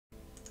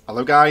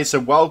Hello guys, so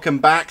welcome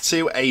back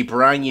to a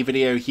brand new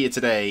video here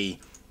today,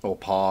 or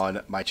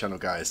upon my channel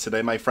guys.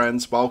 Today my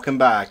friends, welcome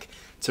back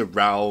to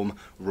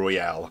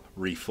Royale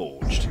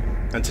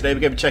Reforged. And today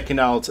we're going to be checking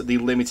out the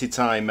limited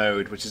time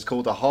mode, which is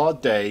called a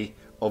hard day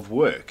of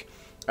work.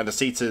 And the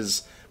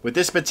seaters, with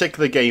this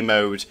particular game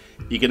mode,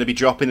 you're going to be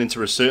dropping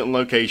into a certain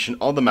location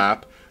on the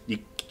map. Your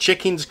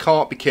chickens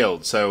can't be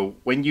killed, so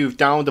when you've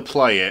downed a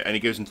player and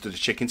he goes into the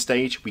chicken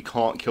stage, we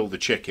can't kill the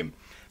chicken.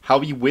 How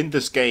you win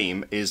this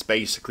game is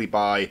basically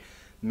by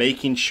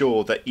making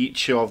sure that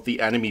each of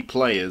the enemy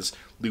players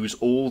lose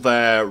all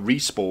their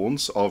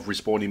respawns of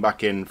respawning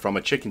back in from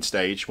a chicken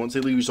stage. Once they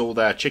lose all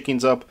their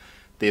chickens up,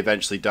 they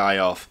eventually die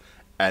off,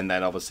 and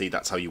then obviously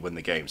that's how you win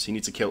the game. So you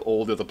need to kill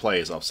all the other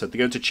players off. So if they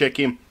go to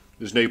chicken,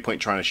 there's no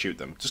point trying to shoot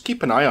them. Just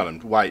keep an eye on them.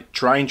 Right,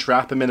 try and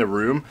trap them in a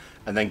room,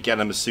 and then get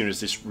them as soon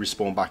as they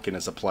respawn back in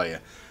as a player.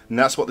 And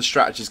that's what the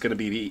strategy is going to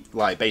be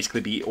like,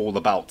 basically be all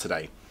about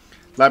today.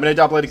 Let me know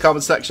down below in the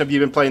comment section if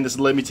you've been playing this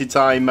limited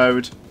time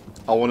mode.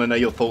 I want to know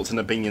your thoughts and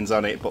opinions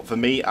on it. But for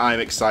me,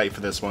 I'm excited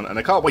for this one. And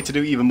I can't wait to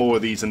do even more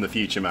of these in the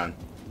future, man.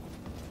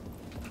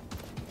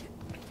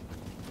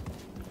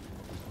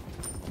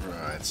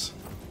 Right.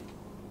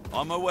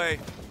 On my way.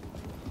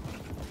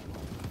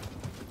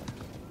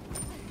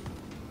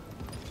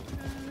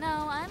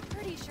 No, I'm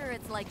pretty sure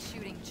it's like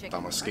shooting chickens.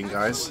 That my skin,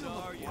 guys.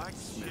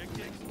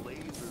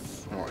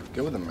 Alright,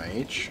 go with the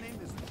mage.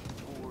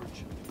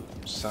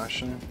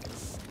 Assassin.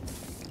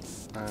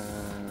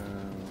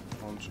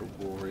 Hunter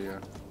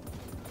warrior.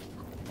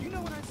 You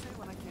know what I say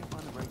when I can't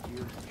find the right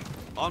gear?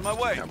 On my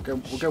way. Yeah,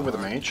 we'll go with the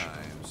mage.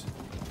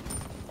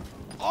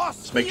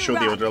 Awesome. Let's make sure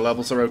the other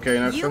levels are okay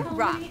and everything.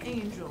 How many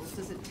angels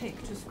does it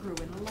take to screw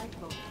in a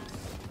light bulb?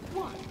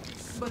 One,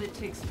 but it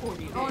takes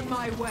 40 days. On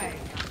my way.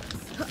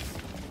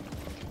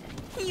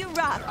 You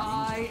rock.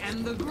 I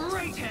am the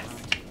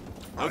greatest.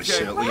 I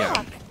certainly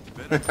am.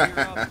 Better gear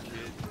up, kid.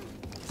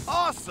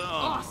 Awesome.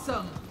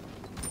 Awesome.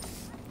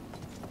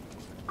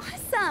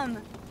 Awesome.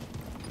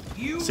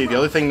 You See, the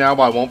other thing now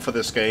I want for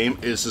this game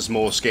is there's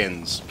more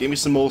skins. Give me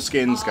some more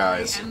skins,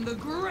 guys. I am the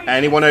greatest.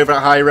 Anyone over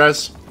at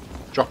Hi-Rez?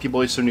 Drop your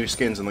boys some new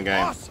skins in the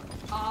game. Awesome.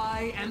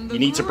 I am the You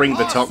need to bring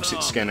the Awesome.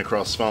 Toxic skin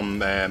across from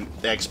the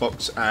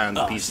Xbox and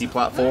PC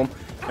platform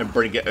and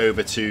bring it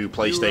over to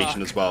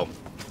PlayStation as well.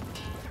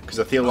 Because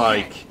I feel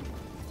like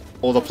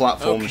all the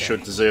platforms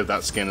should deserve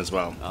that skin as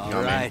well. You know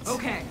what I mean?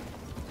 Okay.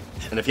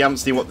 And if you haven't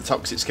seen what the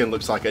Toxic skin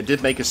looks like, I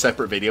did make a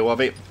separate video of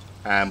it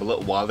a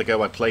little while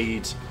ago. I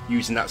played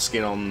using that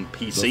skin on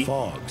PC. The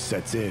fog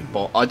sets in.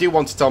 But I do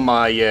want it on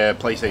my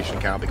PlayStation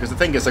account, because the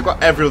thing is, I've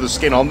got every other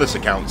skin on this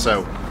account,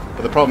 so...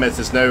 But the problem is,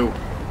 there's no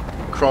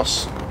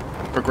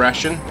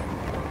cross-progression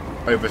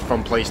over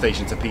from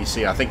PlayStation to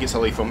PC. I think it's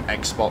only from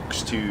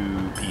Xbox to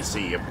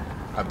PC,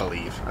 I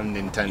believe, and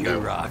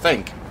Nintendo. I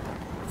think.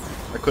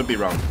 I could be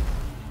wrong.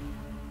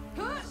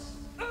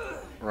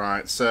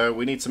 Right, so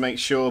we need to make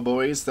sure,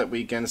 boys, that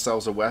we get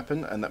ourselves a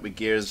weapon and that we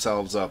gear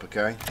ourselves up,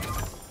 okay?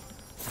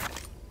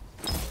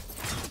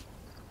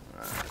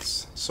 Right,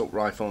 assault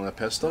rifle and a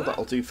pistol,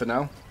 that'll do for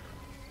now.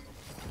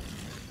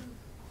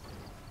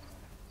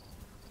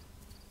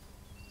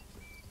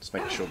 Just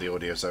making sure the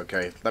audio's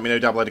okay. Let me know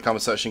down below in the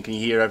comment section, can you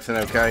hear everything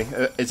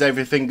okay? Is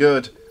everything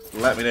good?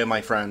 Let me know,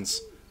 my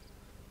friends.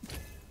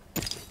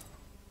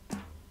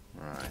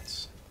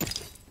 Right.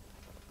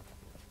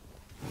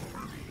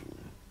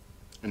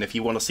 And if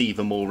you want to see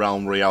even more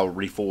Royale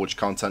Reforged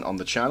content on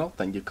the channel,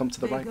 then you've come to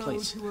the right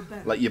place.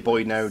 Let your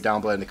boy know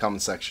down below in the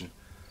comment section.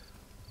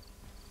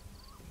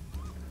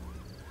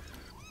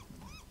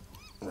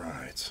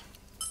 Right.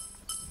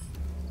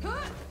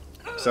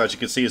 So as you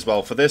can see as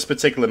well, for this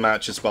particular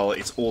match as well,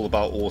 it's all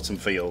about Autumn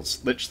Fields.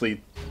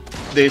 Literally,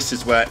 this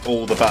is where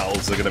all the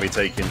battles are going to be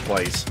taking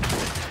place.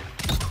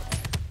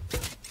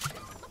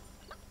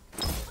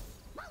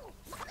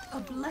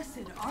 A blessed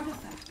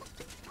artifact.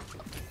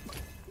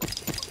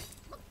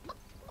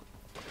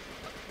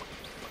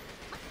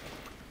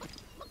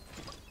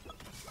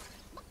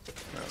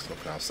 Let's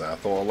look outside. I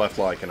thought I left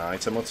like an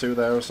item or two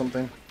there or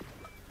something.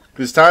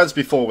 Because times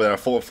before where I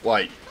thought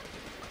like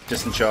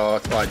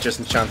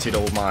disenchanted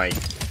all my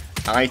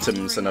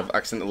items and I've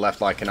accidentally left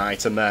like an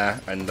item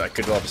there, and I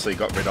could obviously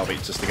got rid of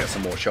it just to get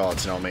some more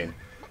shards, you know what I mean?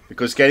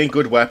 Because getting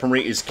good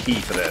weaponry is key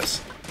for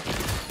this.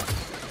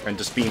 And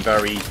just being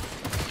very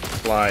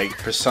like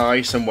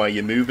precise and where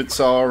your movements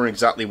are and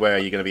exactly where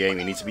you're going to be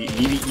aiming.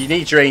 You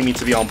need your aiming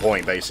to be on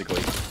point,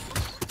 basically.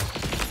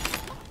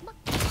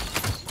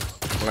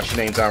 Unless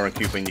your name's Arron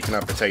and you can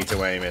have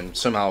potato aim and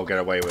somehow get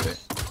away with it.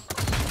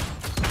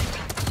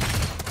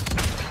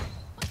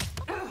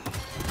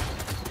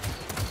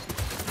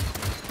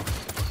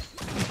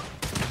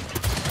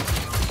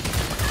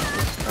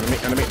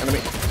 Enemy.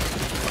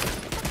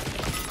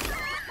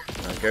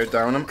 There we go,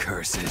 down him.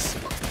 Curses.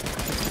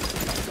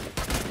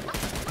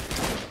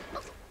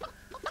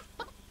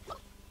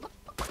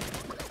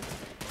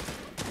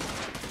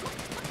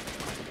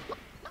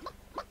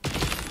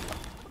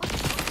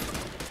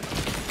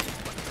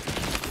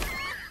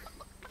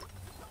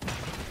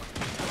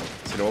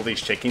 See all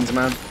these chickens,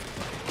 man?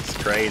 It's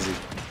crazy.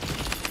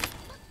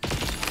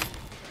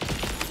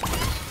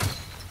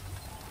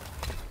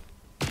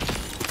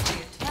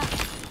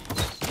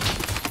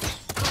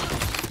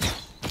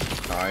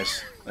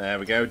 Nice. There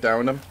we go,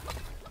 down them.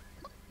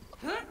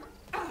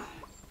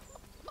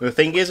 The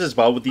thing is as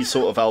well with these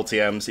sort of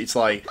LTMs, it's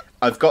like,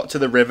 I've got to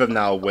the rhythm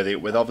now with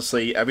it, with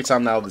obviously every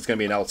time now there's going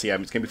to be an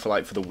LTM, it's going to be for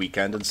like for the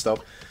weekend and stuff.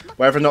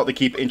 Whether or not they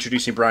keep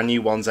introducing brand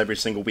new ones every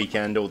single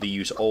weekend, or they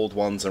use old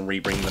ones and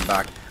re-bring them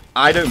back,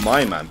 I don't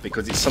mind, man,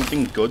 because it's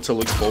something good to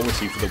look forward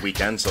to for the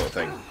weekend sort of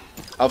thing.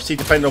 Obviously,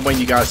 depending on when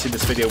you guys see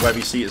this video, whether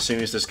you see it as soon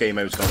as this game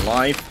mode's gone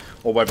live,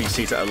 or whether you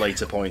see it at a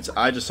later point,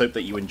 I just hope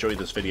that you enjoy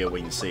this video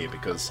when you see it,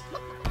 because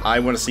I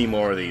want to see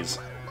more of these.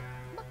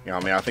 You know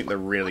what I mean? I think they're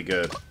really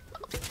good.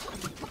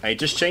 And it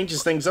just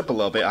changes things up a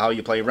little bit how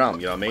you play Realm,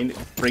 you know what I mean?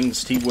 It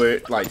brings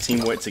teamwork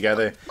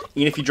together.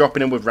 Even if you're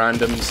dropping in with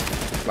randoms,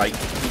 like,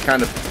 you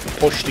kind of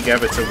push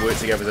together to work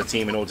together as a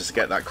team in order to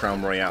get that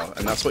Crown Royale.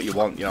 And that's what you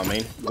want, you know what I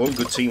mean? You want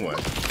good teamwork.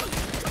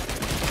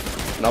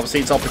 And obviously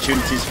it's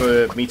opportunities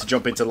for me to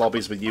jump into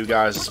lobbies with you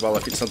guys as well,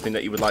 if it's something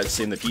that you would like to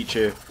see in the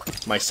future.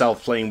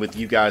 Myself playing with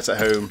you guys at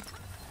home.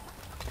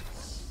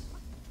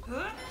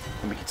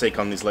 And we can take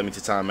on these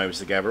limited time modes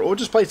together, or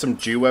just play some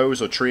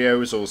duos or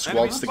trios or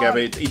squads together.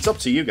 It's up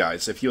to you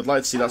guys. If you would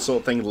like to see that sort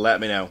of thing, let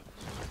me know,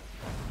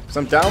 because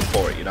I'm down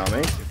for it, you know what I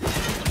mean?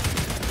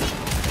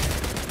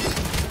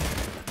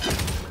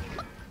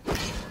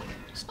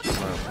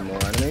 For more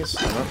enemies.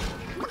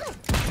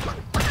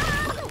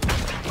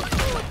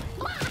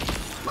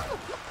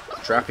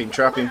 Trap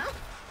him.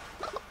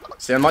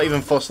 See, I'm not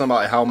even fussing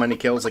about how many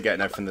kills I get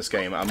and everything in this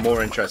game. I'm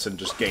more interested in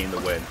just getting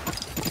the win.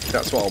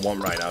 That's what I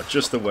want right now,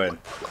 just the win.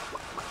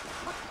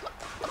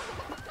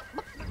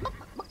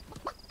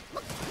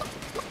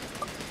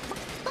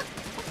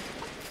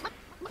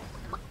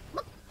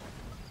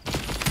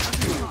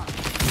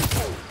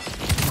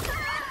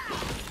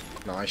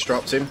 Nice,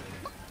 dropped him.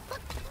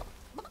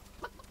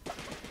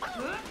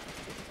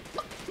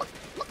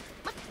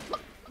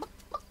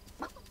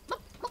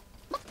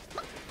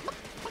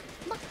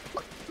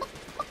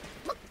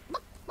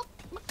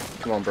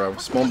 Come on, bro.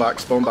 Spawn back,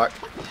 spawn back.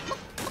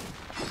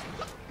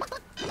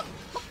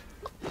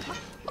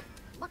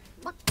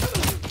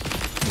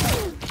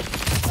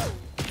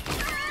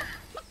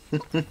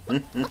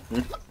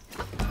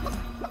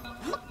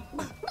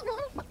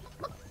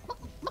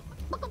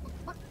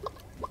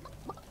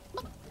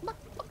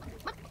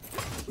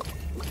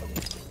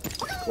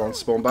 Come on,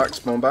 spawn back,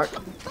 spawn back.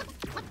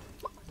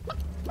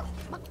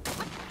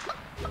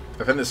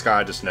 I think this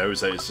guy just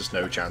knows that there's just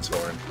no chance for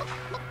him.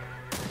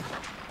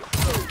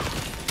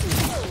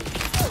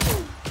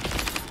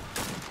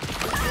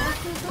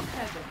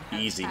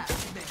 Easy.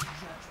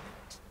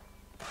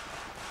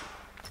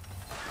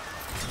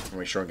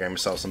 Make sure I get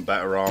myself some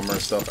better armor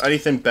and stuff.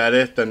 Anything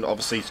better, then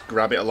obviously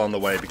grab it along the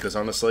way, because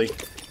honestly,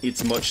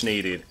 it's much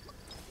needed.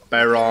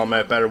 Better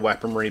armor, better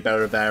weaponry,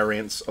 better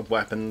variants of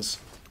weapons.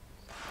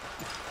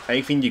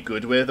 Anything you're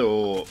good with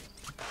or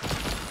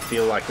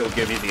feel like it'll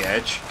give you the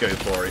edge, go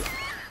for it.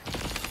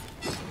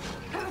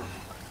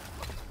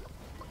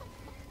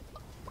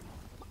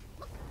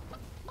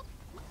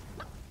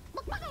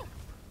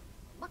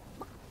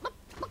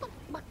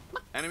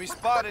 Enemy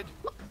spotted.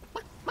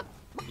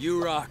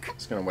 You rock.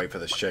 Just gonna wait for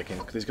this chicken,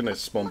 because he's gonna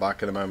spawn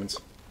back in a moment.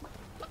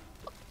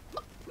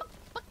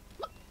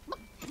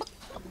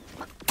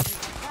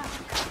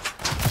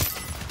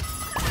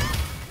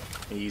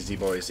 Easy,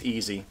 boys,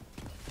 easy.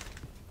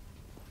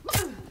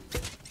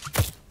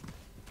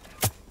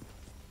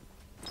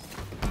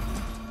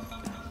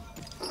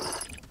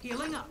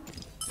 Healing up.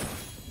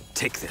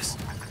 Take this.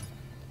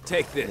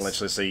 Take this.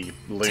 Literally see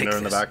Luna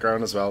in the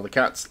background as well. The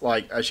cat's,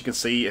 like, as you can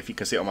see, if you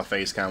can see it on my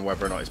face cam,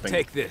 whether or not it's been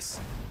Take this.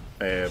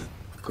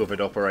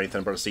 Covered up or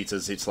anything, but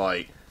it's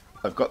like,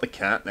 I've got the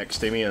cat next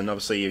to me, and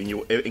obviously,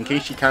 in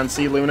case you can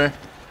see Luna,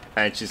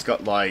 and she's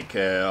got, like,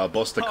 a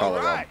buster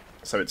collar on.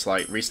 So it's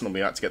like, recently we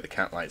had to get the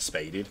cat, like,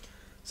 spaded.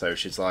 So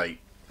she's like,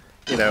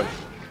 you know,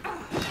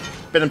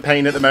 bit in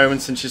pain at the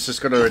moment, and she's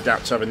just got to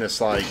adapt to having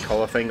this, like,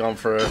 collar thing on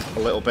for a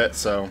little bit,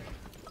 so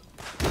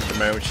at the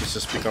moment she's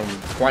just become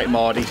quite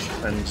mardy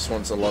and just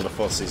wants a lot of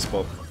fussies,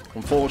 but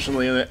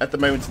unfortunately at the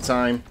moment in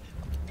time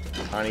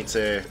I need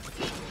to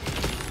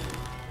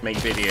make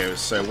videos,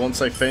 so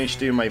once I finish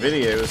doing my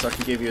videos I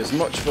can give you as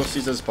much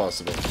fussies as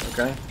possible,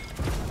 okay?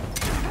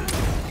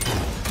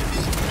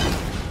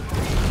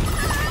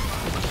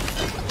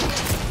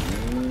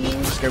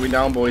 It's going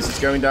down, boys, it's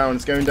going down,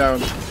 it's going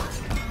down.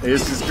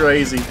 This is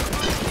crazy.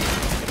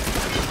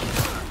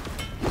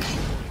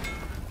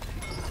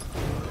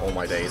 Oh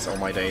my days, oh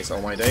my days,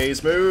 oh my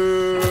days,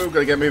 move!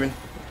 Gotta get moving.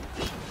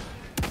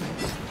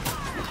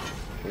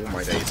 Oh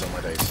my days, oh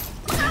my days.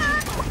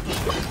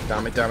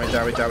 Damn it, damn it,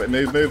 damn it, damn it,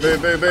 move, move,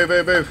 move, move, move,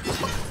 move, move!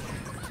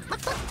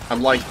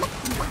 I'm like,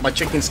 my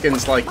chicken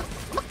skin's like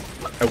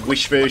a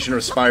Wish version of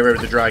Spyro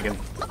the Dragon.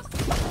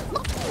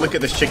 Look at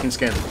this chicken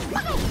skin.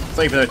 It's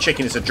not even a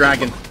chicken, it's a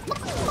dragon.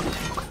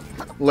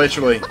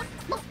 Literally.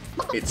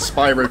 It's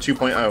Spyro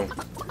 2.0.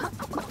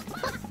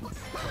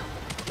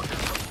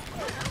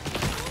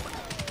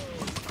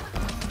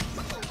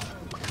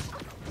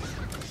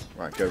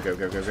 Right, go, go,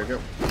 go, go, go, go.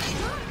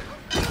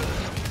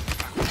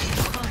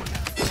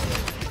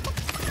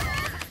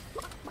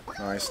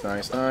 Nice,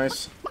 nice,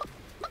 nice.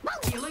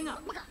 Healing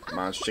up.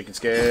 Man's chicken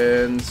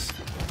skins.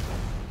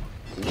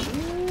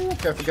 Ooh,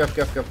 careful, careful,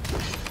 careful, careful.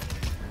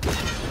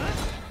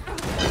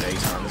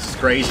 Days, man. This is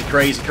crazy,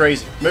 crazy,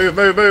 crazy. Move,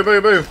 move, move,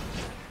 move, move.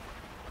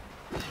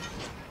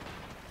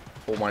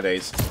 All my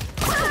days.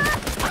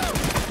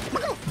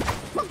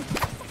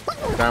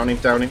 Down him,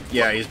 down him.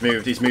 Yeah, he's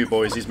moved,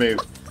 boys, he's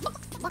moved.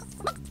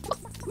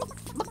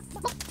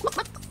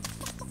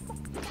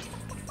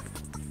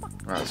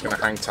 Right, it's going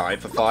to hang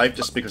tight for 5,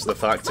 just because the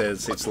fact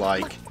is, it's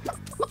like,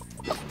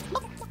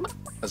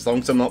 as long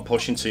as I'm not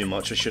pushing too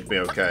much, I should be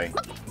okay.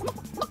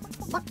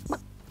 But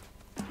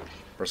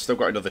I've still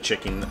got another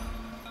chicken,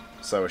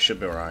 so I should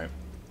be alright.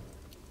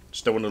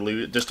 Just don't want to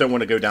lose, just don't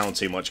want to go down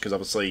too much, because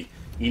obviously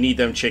you need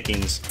them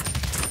chickens.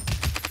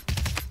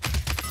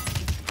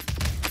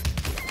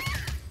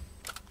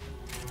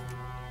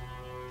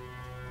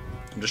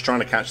 I'm just trying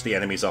to catch the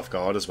enemies off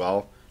guard as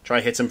well.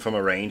 Try hit them from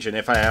a range, and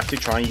if I have to,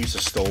 try and use a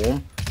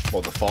storm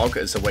or the fog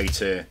as a way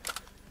to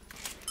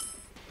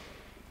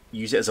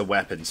use it as a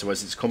weapon. So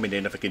as it's coming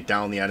in, if I can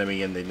down the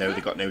enemy and they know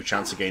they've got no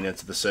chance of getting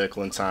into the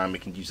circle in time, we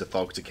can use the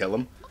fog to kill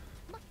them.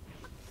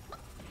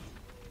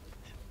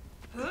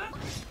 Come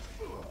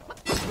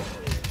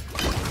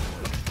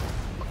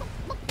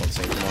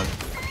on.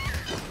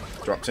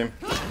 Dropped him.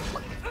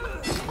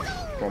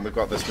 Come on, we've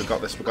got this, we've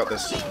got this, we've got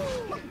this.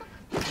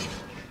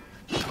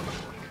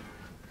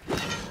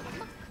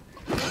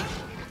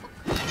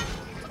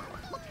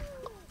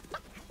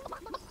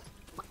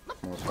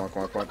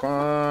 Come on, come on, come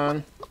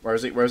on. Where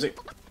is he? Where is he?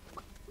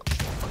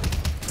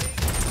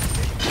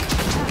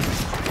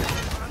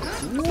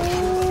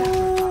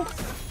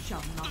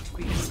 Shall not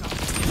be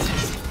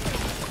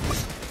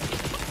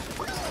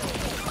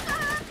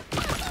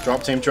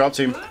Dropped him, dropped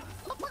him.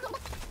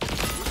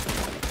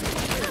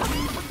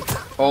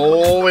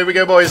 Oh, here we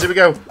go, boys, here we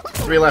go.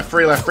 3 left,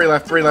 3 left, 3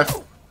 left, 3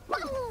 left.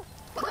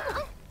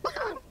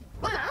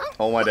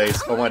 Oh my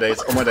days, oh my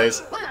days, oh my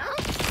days.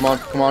 Come on,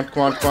 come on,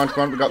 come on, come on,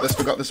 come on. We got this,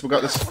 we got this, we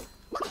got this.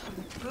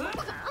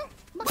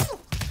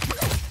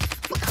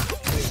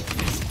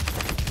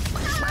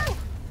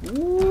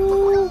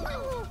 Ooh.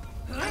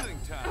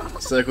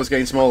 Circle's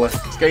getting smaller.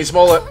 It's getting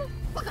smaller.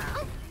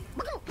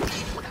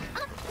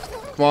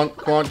 Come on,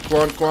 come on, come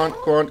on, come on,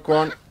 come on, come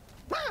on.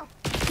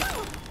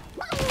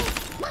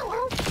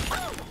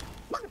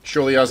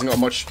 Surely he hasn't got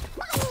much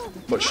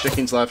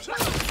chickens left. Come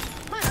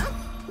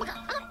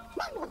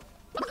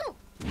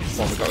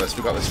on, we got this,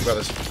 we got this, we got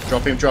this.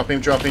 Drop him, drop him,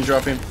 drop him,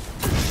 drop him.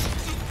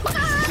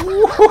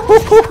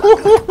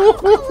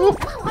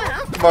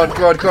 Come on,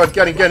 come on, come on,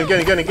 get him, get him, get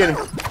him, get him, get him.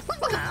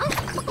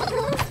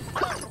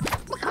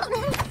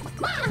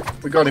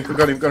 We got him, we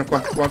got him, got him. Come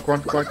on, come on, come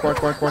on, come on, come on,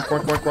 come on, come on, come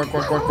on, come on, come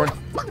on, come on, come on.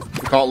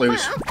 We can't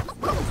lose.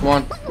 Come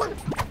on.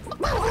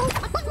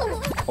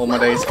 All my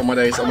days, all my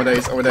days, all my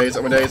days, all my days,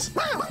 all my days.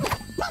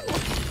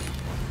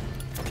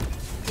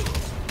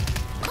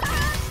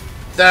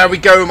 There we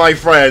go, my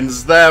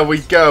friends. There we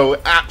go.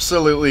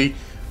 Absolutely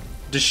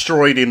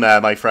destroyed him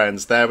there, my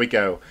friends. There we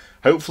go.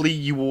 Hopefully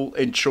you all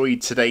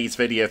enjoyed today's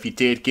video. If you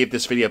did, give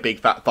this video a big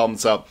fat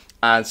thumbs up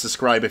and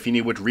subscribe if you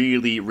new. Would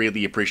really,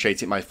 really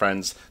appreciate it, my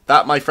friends.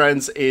 That, my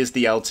friends, is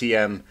the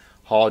LTM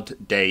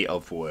hard day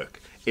of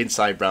work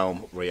inside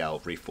Realm Royale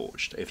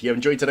Reforged. If you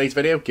enjoyed today's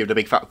video, give it a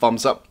big fat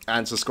thumbs up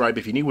and subscribe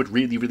if you new. Would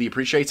really, really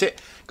appreciate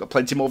it. Got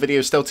plenty more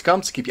videos still to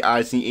come, so keep your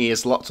eyes and your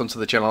ears locked onto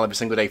the channel every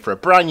single day for a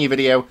brand new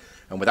video.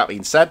 And with that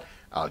being said,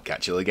 I'll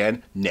catch you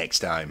again next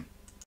time.